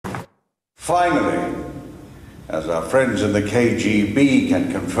Finally, as our friends in the KGB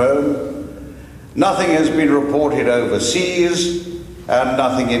can confirm, nothing has been reported overseas and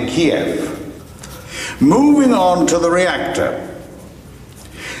nothing in Kiev. Moving on to the reactor.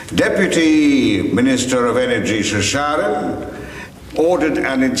 Deputy Minister of Energy Shasharin ordered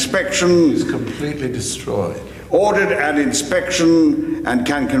an inspection. It's completely destroyed. Ordered an inspection and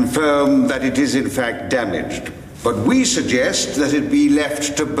can confirm that it is in fact damaged. But we suggest that it be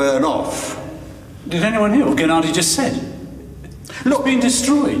left to burn off. Did anyone hear what Gennady just said? Look, it's been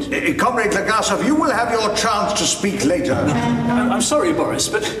destroyed. Comrade Legasov, you will have your chance to speak later. I'm sorry, Boris,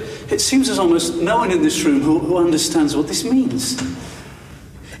 but it seems there's almost no one in this room who understands what this means.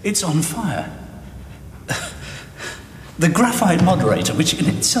 It's on fire. The graphite moderator, which in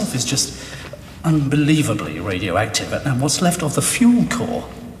itself is just unbelievably radioactive, and what's left of the fuel core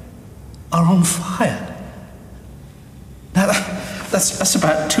are on fire. Now, that's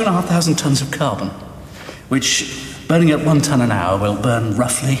about 2,500 tons of carbon, which, burning at 1 ton an hour, will burn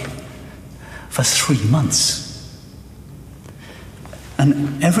roughly for 3 months.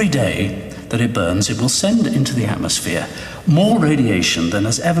 And every day that it burns, it will send into the atmosphere more radiation than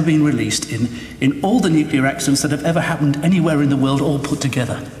has ever been released in all the nuclear accidents that have ever happened anywhere in the world, all put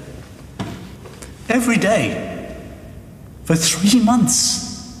together. Every day, for 3 months.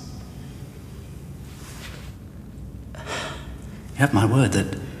 You have my word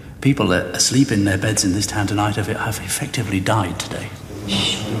that people asleep in their beds in this town tonight have effectively died today.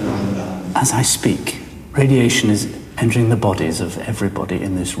 As I speak, radiation is entering the bodies of everybody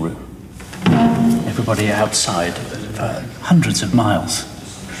in this room. Everybody outside for hundreds of miles.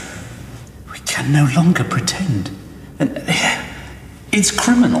 We can no longer pretend. And it's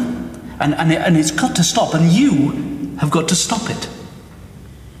criminal. And it's got to stop, and you have got to stop it.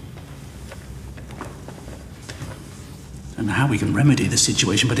 I don't know how we can remedy the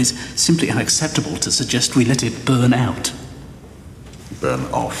situation, but it's simply unacceptable to suggest we let it burn out. Burn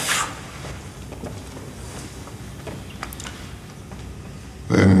off.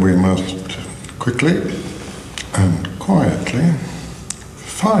 Then we must quickly and quietly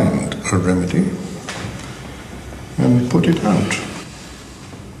find a remedy and put it out.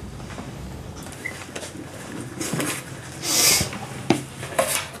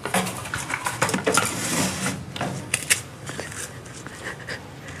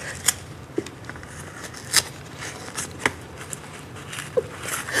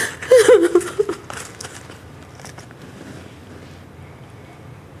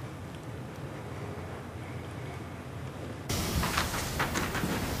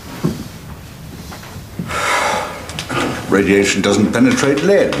 Radiation doesn't penetrate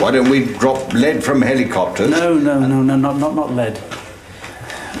lead. Why don't we drop lead from helicopters? No, not lead.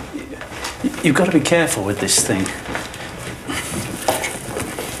 You've got to be careful with this thing.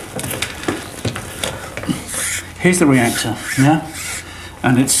 Here's the reactor, yeah?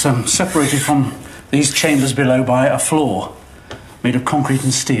 And it's separated from these chambers below by a floor made of concrete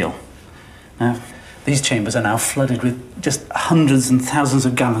and steel. Now, these chambers are now flooded with just hundreds and thousands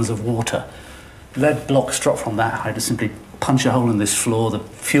of gallons of water. Lead blocks drop from that height to simply punch a hole in this floor. The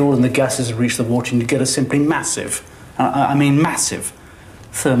fuel and the gases reach the water, and you get a simply massive, I mean massive,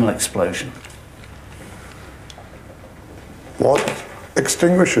 thermal explosion. What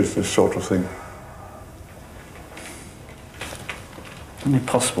extinguishes this sort of thing? The only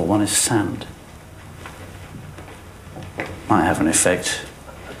possible one is sand. Might have an effect.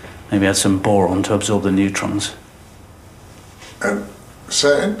 Maybe add some boron to absorb the neutrons. And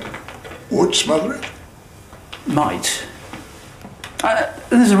sand would smother it? Might.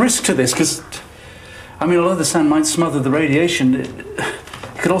 There's a risk to this, because, I mean, although the sand might smother the radiation, it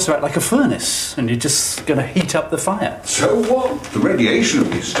could also act like a furnace, and you're just going to heat up the fire. So what? The radiation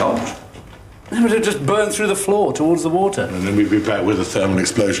will be stopped. It would just burn through the floor towards the water. And then we'd be back with a thermal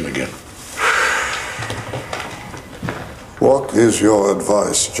explosion again. What is your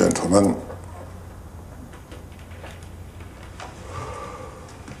advice, gentlemen?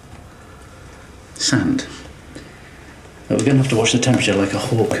 Sand. But we're going to have to watch the temperature like a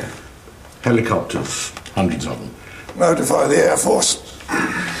hawk. Helicopters, hundreds of them. Notify the Air Force.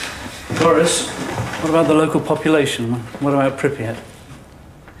 Boris, what about the local population? What about Pripyat?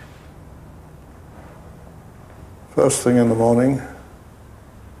 First thing in the morning,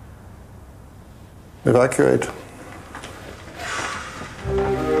 evacuate.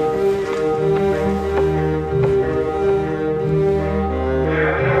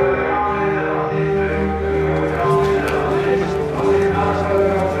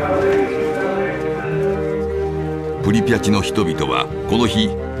プリピャチの人々はこの日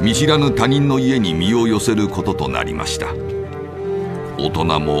見知らぬ他人の家に身を寄せることとなりました。大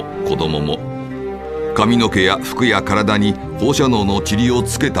人も子供も髪の毛や服や体に放射能の塵を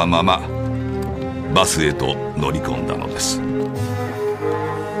つけたままバスへと乗り込んだのです。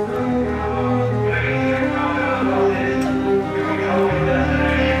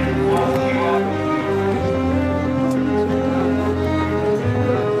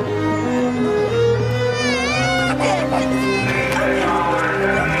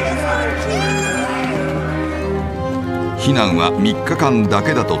避難は3日間だ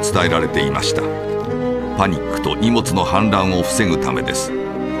けだと伝えられていました。パニックと荷物の氾濫を防ぐためです。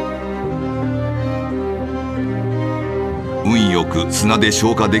運よく砂で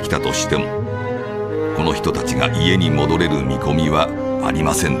消火できたとしても、この人たちが家に戻れる見込みはあり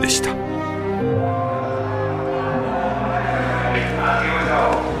ませんでした。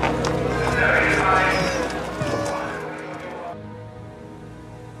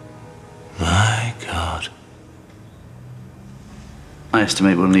I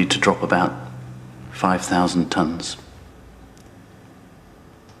estimate we'll need to drop about 5,000 tons.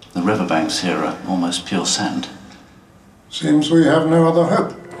 The riverbanks here are almost pure sand. Seems we have no other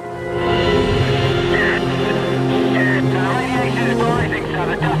hope. Radiation is rising, so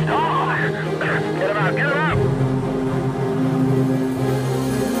the dust. Get him out, get him out!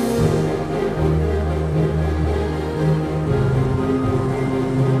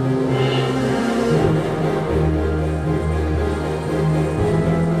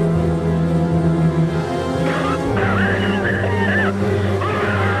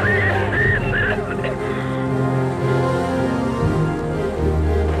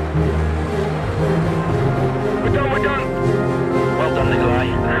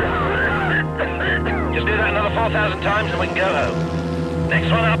 Times and we can go home.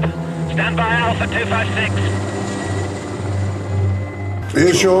 Next one up. Stand by Alpha 256.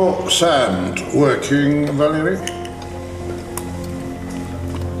 Is your sand working, Valerie?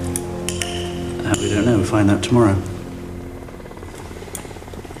 We don't know. We'll find out tomorrow.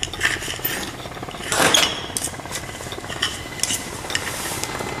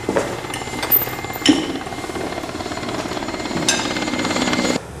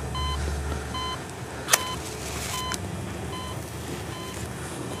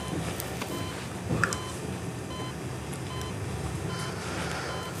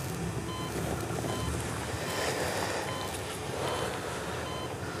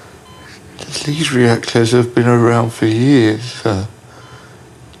 These reactors have been around for years, sir.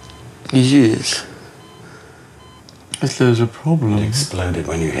 Years. If there's a problem... It exploded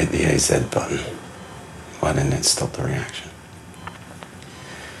when you hit the AZ button. Why didn't it stop the reaction?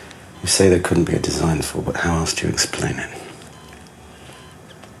 You say there couldn't be a design fault, but how else do you explain it?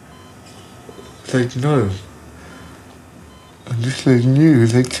 They'd know. And if they knew,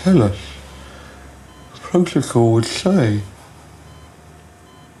 they'd tell us. The protocol would say.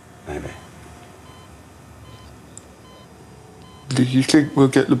 Maybe. Do you think we'll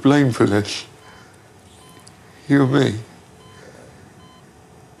get the blame for this? You and me?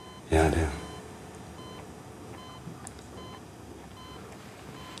 Yeah, I do.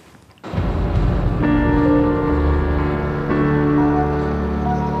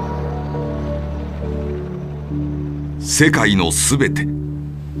「世界のすべて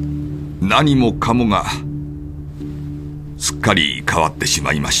何もかもがすっかり変わってし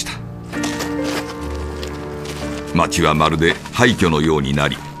まいました。街はまるで廃墟のようにな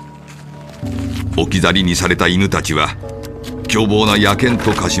り、置き去りにされた犬たちは凶暴な野犬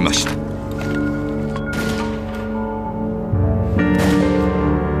と化しました。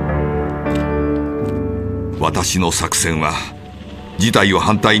私の作戦は事態を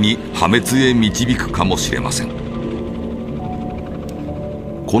反対に破滅へ導くかもしれません。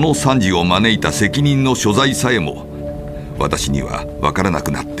この惨事を招いた責任の所在さえも私には分からな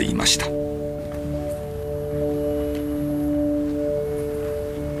くなっていました。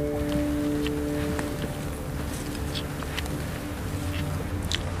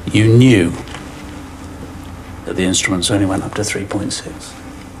You knew that the instruments only went up to 3.6.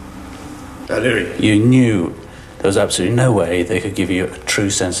 Valérie. You knew there was absolutely no way they could give you a true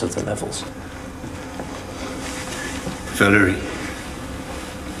sense of the levels. Valérie.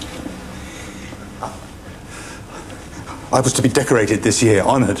 I was to be decorated this year,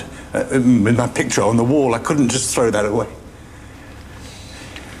 honoured, with my picture on the wall. I couldn't just throw that away.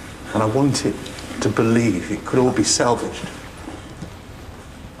 And I wanted to believe it could all be salvaged.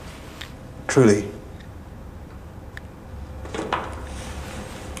 Truly.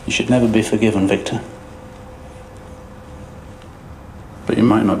 You should never be forgiven, Victor. But you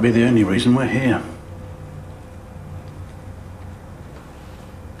might not be the only reason we're here.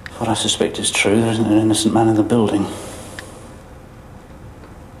 What I suspect is true. There isn't an innocent man in the building.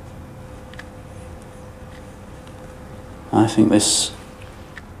 I think this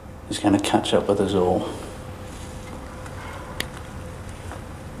is going to catch up with us all.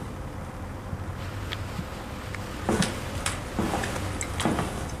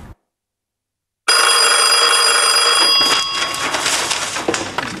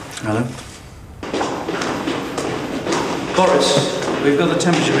 Hello? Boris, we've got the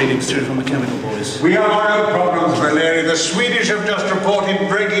temperature readings through from the chemical boys. We have our own problems, Valeri. The Swedish have just reported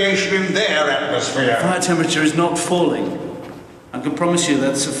radiation in their atmosphere. Fire temperature is not falling. I can promise you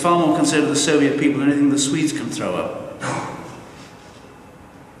that's a far more concern of the Soviet people than anything the Swedes can throw up.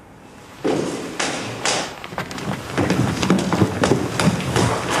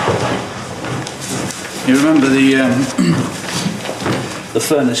 You remember the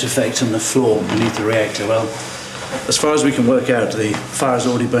furnace effect on the floor beneath the reactor? Well, as far as we can work out, the fire has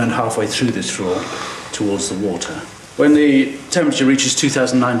already burned halfway through this floor towards the water. When the temperature reaches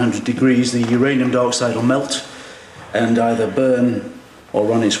 2,900 degrees, the uranium dioxide will melt and either burn or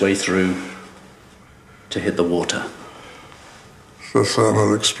run its way through to hit the water. The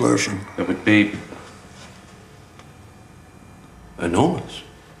thermal explosion. It would be enormous.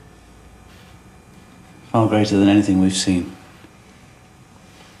 Far greater than anything we've seen.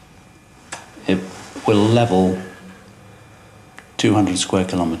 It will level 200 square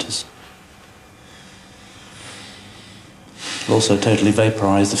kilometres. It'll also totally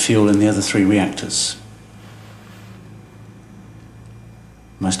vaporise the fuel in the other 3 reactors.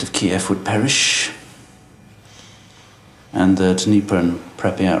 Most of Kiev would perish, and the Dnieper and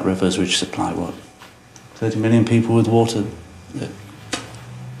Pripyat rivers, which supply, 30 million people with water,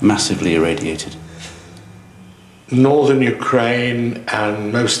 massively irradiated. Northern Ukraine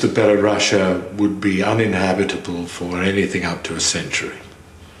and most of Belarusia would be uninhabitable for anything up to a century.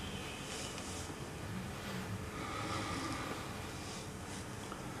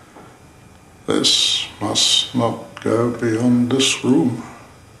 This must not go beyond this room.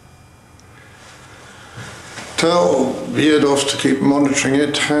 Tell Viedov to keep monitoring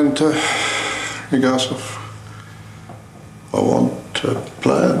it, and Legasov, I want a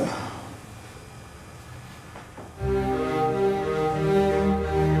plan.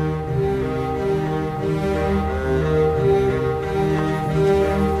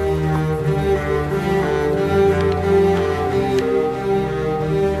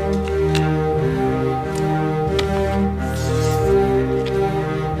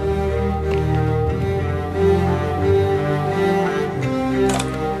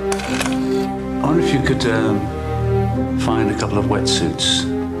 Find a couple of wetsuits,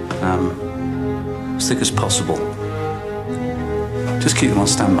 as thick as possible. Just keep them on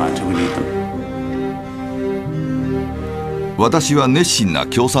standby until we need them. 私は熱心な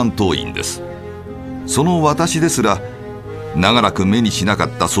共産党員です。その私ですら長らく目にしなかっ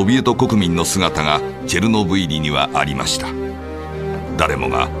たソビエト国民の姿がチェルノブイリにはありました。誰も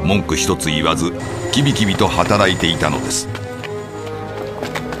が文句一つ言わずキビキビと働いていたのです。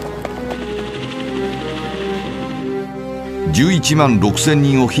11万6千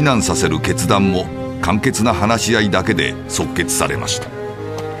人を避難させる決断も簡潔な話し合いだけで即決されました。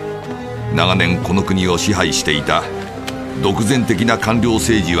長年この国を支配していた独善的な官僚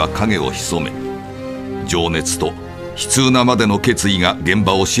政治は影を潜め、情熱と悲痛なまでの決意が現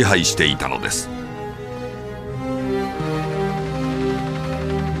場を支配していたのです。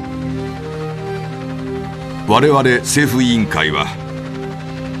我々政府委員会は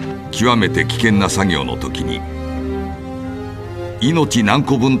極めて危険な作業の時に命何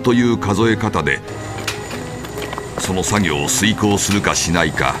個分という数え方でその作業を遂行するかしな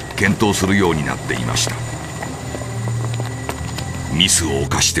いか検討するようになっていました。ミスを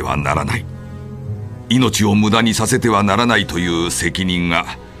犯してはならない、命を無駄にさせてはならないという責任が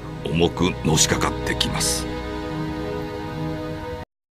重くのしかかってきます。